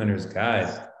Bitcoiners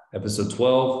Guide, episode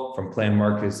 12 from Plan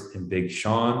Marcus and Big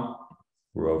Sean,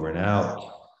 we're over and out.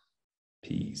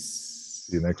 Peace.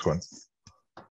 See you next one.